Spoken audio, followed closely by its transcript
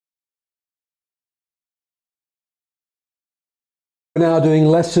We're now doing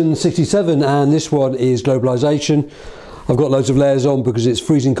lesson 67, and this one is globalisation. I've got loads of layers on because it's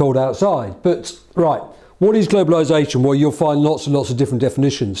freezing cold outside. But right, what is globalisation? Well, you'll find lots and lots of different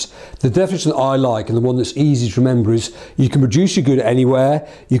definitions. The definition that I like, and the one that's easy to remember, is you can produce your good anywhere,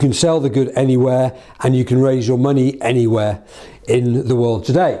 you can sell the good anywhere, and you can raise your money anywhere in the world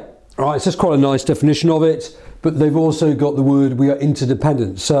today. All right, so that's quite a nice definition of it, but they've also got the word we are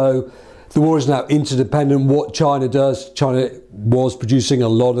interdependent. So the world is now interdependent. What China does, China was producing a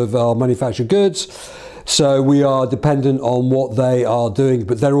lot of our manufactured goods, so we are dependent on what they are doing,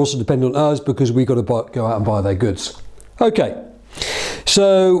 but they're also dependent on us because we've got to go out and buy their goods. Okay,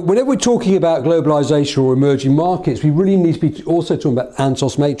 so whenever we're talking about globalization or emerging markets, we really need to be also talking about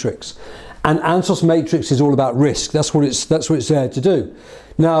Ansos matrix. And Ansos matrix is all about risk. That's what it's there to do.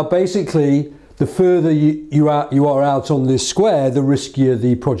 Now, basically, the further you are out on this square, the riskier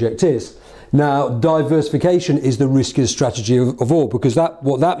the project is. Now, diversification is the riskiest strategy of all, because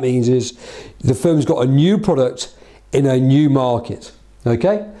what that means is the firm's got a new product in a new market,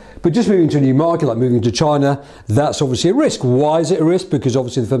 okay? But just moving to a new market, like moving to China, that's obviously a risk. Why is it a risk? Because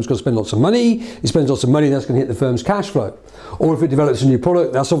obviously the firm's got to spend lots of money. It spends lots of money, that's going to hit the firm's cash flow. Or if it develops a new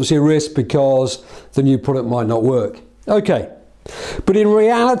product, that's obviously a risk because the new product might not work. Okay, but in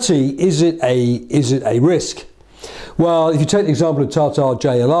reality, is it a risk? Well, if you take the example of Tata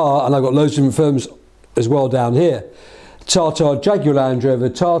JLR, and I've got loads of different firms as well down here. Tata Jaguar Land Rover,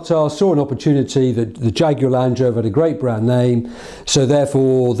 Tata saw an opportunity that the Jaguar Land Rover had a great brand name, so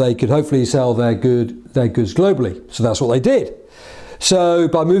therefore they could hopefully sell their goods globally. So that's what they did. So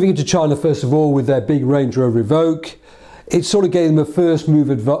by moving into China, first of all, with their big Range Rover Evoque, it sort of gave them a first move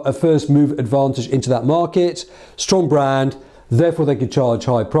advantage into that market. Strong brand. Therefore, they could charge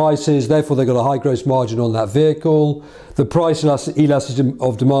high prices. Therefore, they got a high gross margin on that vehicle. The price elasticity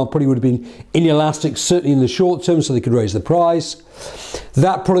of demand probably would have been inelastic, certainly in the short term, so they could raise the price.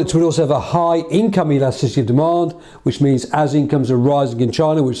 That product would also have a high income elasticity of demand, which means as incomes are rising in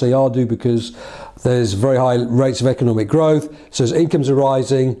China, which they are due because there's very high rates of economic growth. So as incomes are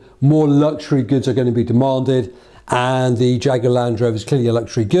rising, more luxury goods are going to be demanded, and the Jaguar Land Rover is clearly a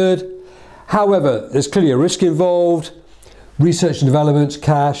luxury good. However, there's clearly a risk involved. Research and development,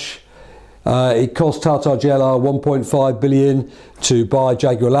 cash. It cost Tata JLR 1.5 billion to buy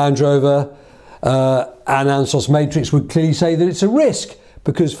Jaguar Land Rover. And Ansos Matrix would clearly say that it's a risk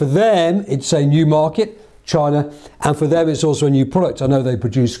because for them it's a new market, China, and for them it's also a new product. I know they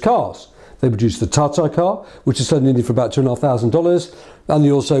produce cars. They produce the Tata car, which is selling India for about $2,500, and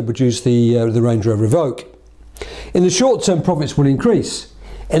they also produce the Range Rover Evoque. In the short term, profits will increase.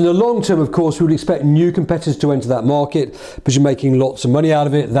 In the long term, of course, we would expect new competitors to enter that market because you're making lots of money out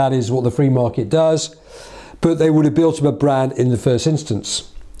of it. That is what the free market does. But they would have built up a brand in the first instance.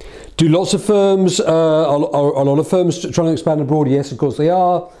 Do lots of firms, are a lot of firms trying to expand abroad? Yes, of course they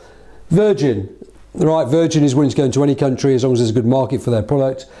are. Virgin, right? Virgin is willing to go into any country as long as there's a good market for their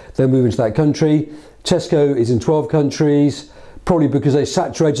product. They'll move into that country. Tesco is in 12 countries, probably because they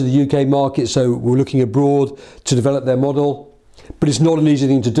saturated the UK market, so we're looking abroad to develop their model. But it's not an easy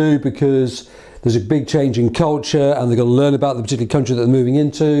thing to do because there's a big change in culture and they've got to learn about the particular country that they're moving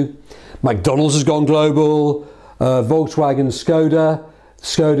into. McDonald's has gone global. Volkswagen, Skoda.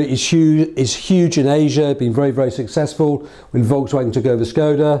 Skoda is huge in Asia, been very, very successful when Volkswagen took over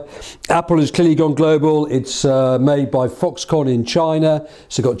Skoda. Apple has clearly gone global. It's made by Foxconn in China,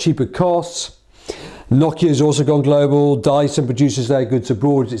 so got cheaper costs. Nokia has also gone global. Dyson produces their goods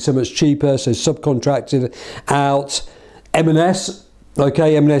abroad. It's so much cheaper, so subcontracted out. M&S,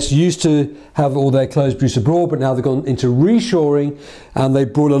 okay, M&S used to have all their clothes produced abroad, but now they've gone into reshoring and they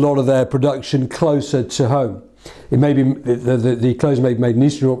brought a lot of their production closer to home. It may be the clothes may be made in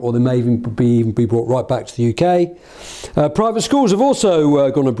Eastern Europe, or they may even be brought right back to the UK. Private schools have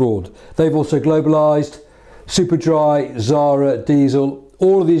also gone abroad. They've also globalised. Superdry, Zara, Diesel,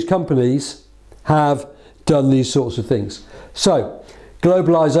 all of these companies have done these sorts of things. So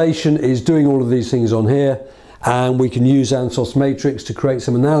globalisation is doing all of these things on here. And we can use Ansos Matrix to create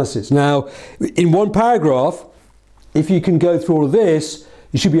some analysis. Now, in one paragraph, if you can go through all of this,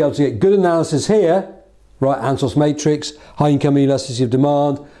 you should be able to get good analysis here, right? Ansos Matrix, high income elasticity of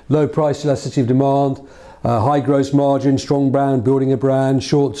demand, low price elasticity of demand, high gross margin, strong brand, building a brand,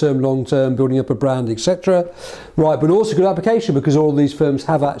 short term, long term, building up a brand, etc. Right, but also good application because all of these firms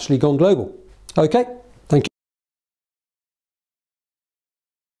have actually gone global. Okay, thank you.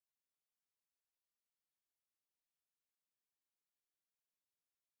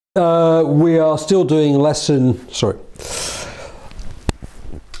 We are still doing lesson,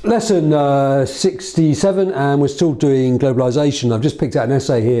 lesson 67, and we're still doing globalisation. I've just picked out an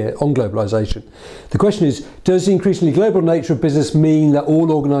essay here on globalisation. The question is, does the increasingly global nature of business mean that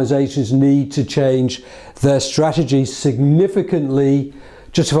all organisations need to change their strategy significantly?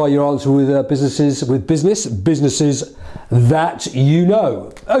 Justify your answer with businesses that you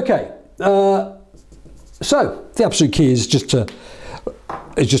know. Okay, so the absolute key is just to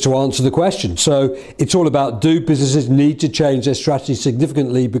answer the question. So it's all about, do businesses need to change their strategy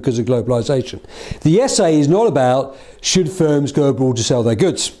significantly because of globalisation? The essay is not about, should firms go abroad to sell their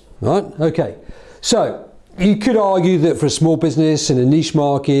goods, right? Okay, so you could argue that for a small business in a niche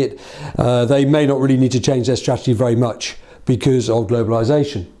market, they may not really need to change their strategy very much because of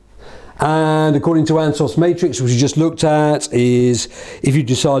globalisation. And according to Ansos's matrix, which we just looked at, is if you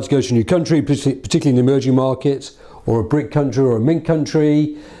decide to go to a new country, particularly in emerging markets, or a BRIC country or a MINT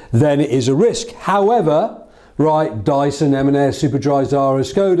country, then it is a risk. However, right, Dyson, M&S, Superdry, Zara,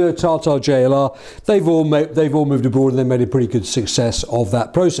 Skoda, Tata, JLR, they've all moved abroad and they made a pretty good success of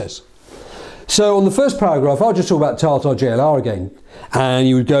that process. So on the first paragraph, I'll just talk about Tata, JLR again, and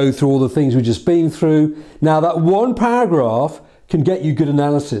you would go through all the things we've just been through. Now that one paragraph can get you good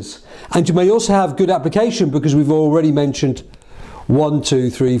analysis, and you may also have good application because we've already mentioned 1, 2,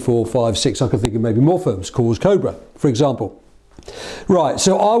 3, 4, 5, 6, I can think of maybe more firms, Cause Cobra, for example. Right,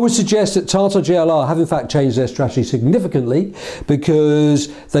 so I would suggest that Tata JLR have in fact changed their strategy significantly because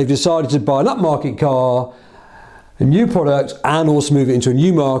they've decided to buy an upmarket car, a new product, and also move it into a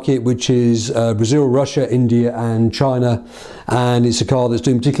new market, which is Brazil, Russia, India and China. And it's a car that's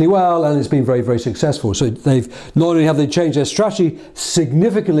doing particularly well and it's been very, very successful. So they've not only have they changed their strategy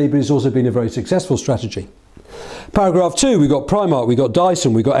significantly, but it's also been a very successful strategy. Paragraph 2, we've got Primark, we've got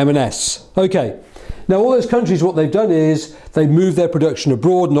Dyson, we've got M&S. Okay, now all those countries, what they've done is they moved their production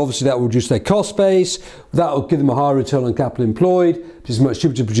abroad, and obviously that will reduce their cost base. That will give them a higher return on capital employed, which is much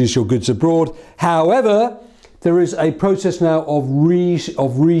cheaper to produce your goods abroad. However, there is a process now of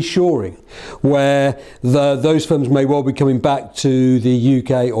reshoring, where those firms may well be coming back to the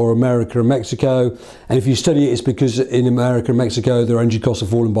UK or America and Mexico. And if you study it, it's because in America and Mexico, their energy costs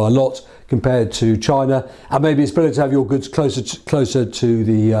have fallen by a lot compared to China. And maybe it's better to have your goods closer to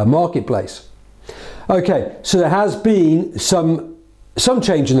the marketplace. Okay, so there has been some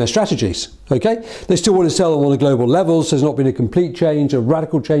change in their strategies. Okay, they still want to sell them on a global level, so there's not been a complete change, a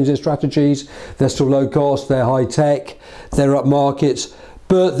radical change in their strategies. They're still low cost, they're high tech, they're up markets,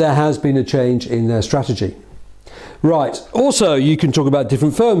 but there has been a change in their strategy. Right, also you can talk about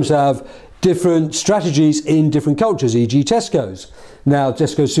different firms have different strategies in different cultures, e.g. Tesco's. Now,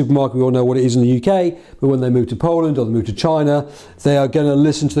 Tesco's supermarket, we all know what it is in the UK, but when they move to Poland or they move to China, they are going to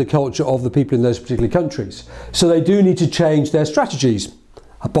listen to the culture of the people in those particular countries. So they do need to change their strategies.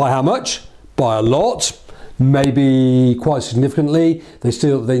 By how much? By a lot, maybe quite significantly.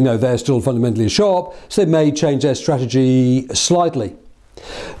 They know they're still fundamentally a shop, so they may change their strategy slightly.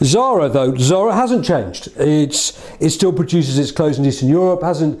 Zara, though, Zara hasn't changed. It still produces its clothes in Eastern Europe,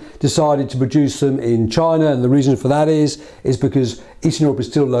 hasn't decided to produce them in China, and the reason for that is because Eastern Europe is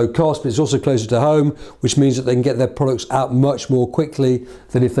still low cost, but it's also closer to home, which means that they can get their products out much more quickly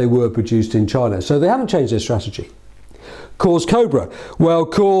than if they were produced in China. So they haven't changed their strategy. Cause Cobra. Well,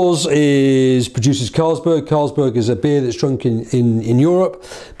 Cause produces Carlsberg. Carlsberg is a beer that's drunk in Europe,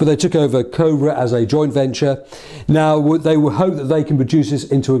 but they took over Cobra as a joint venture. Now, they will hope that they can produce this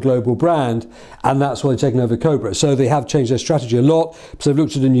into a global brand, and that's why they've taken over Cobra. So they have changed their strategy a lot. So they've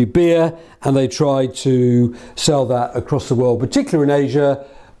looked at a new beer, and they tried to sell that across the world, particularly in Asia.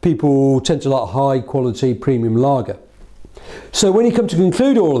 People tend to like high quality premium lager. So when you come to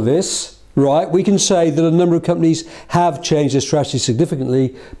conclude all of this, right, we can say that a number of companies have changed their strategy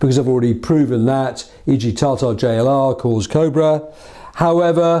significantly because I've already proven that, e.g. Tata, JLR, Cause Cobra.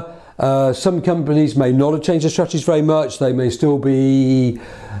 However, some companies may not have changed their strategies very much. They may still be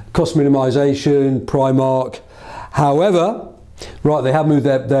cost minimisation, Primark. However, right, they have moved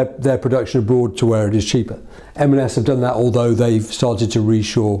their production abroad to where it is cheaper. M&S have done that, although they've started to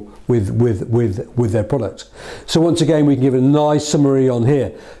reshore with their product. So once again, we can give a nice summary on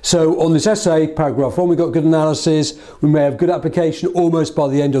here. So on this essay, paragraph 1, we've got good analysis. We may have good application almost by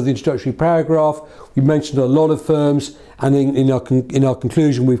the end of the introductory paragraph. We mentioned a lot of firms, and in our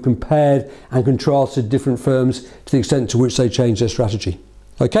conclusion, we've compared and contrasted different firms to the extent to which they change their strategy.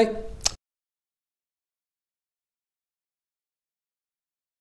 Okay?